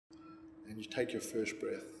and you take your first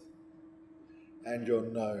breath, and your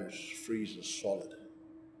nose freezes solid.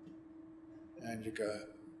 And you go,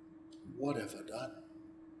 what have I done?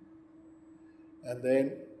 And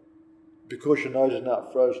then, because your nose is now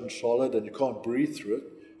frozen solid and you can't breathe through it,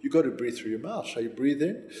 you've got to breathe through your mouth. So you breathe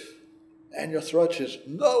in, and your throat says,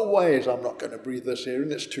 no ways I'm not going to breathe this air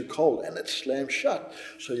in, it's too cold, and it slams shut.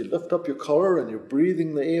 So you lift up your collar and you're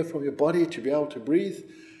breathing the air from your body to be able to breathe,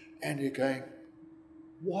 and you're going,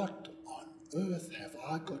 what on earth have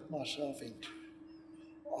I got myself into?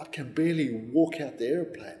 I can barely walk out the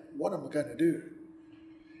airplane. What am I going to do?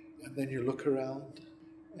 And then you look around,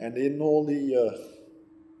 and in all the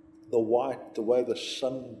white, the way the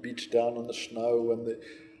sun beats down on the snow and the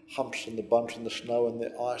humps and the bumps in the snow and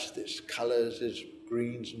the ice, there's colours, there's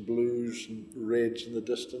greens and blues and reds in the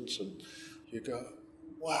distance, and you go,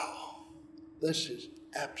 wow, this is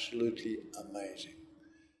absolutely amazing.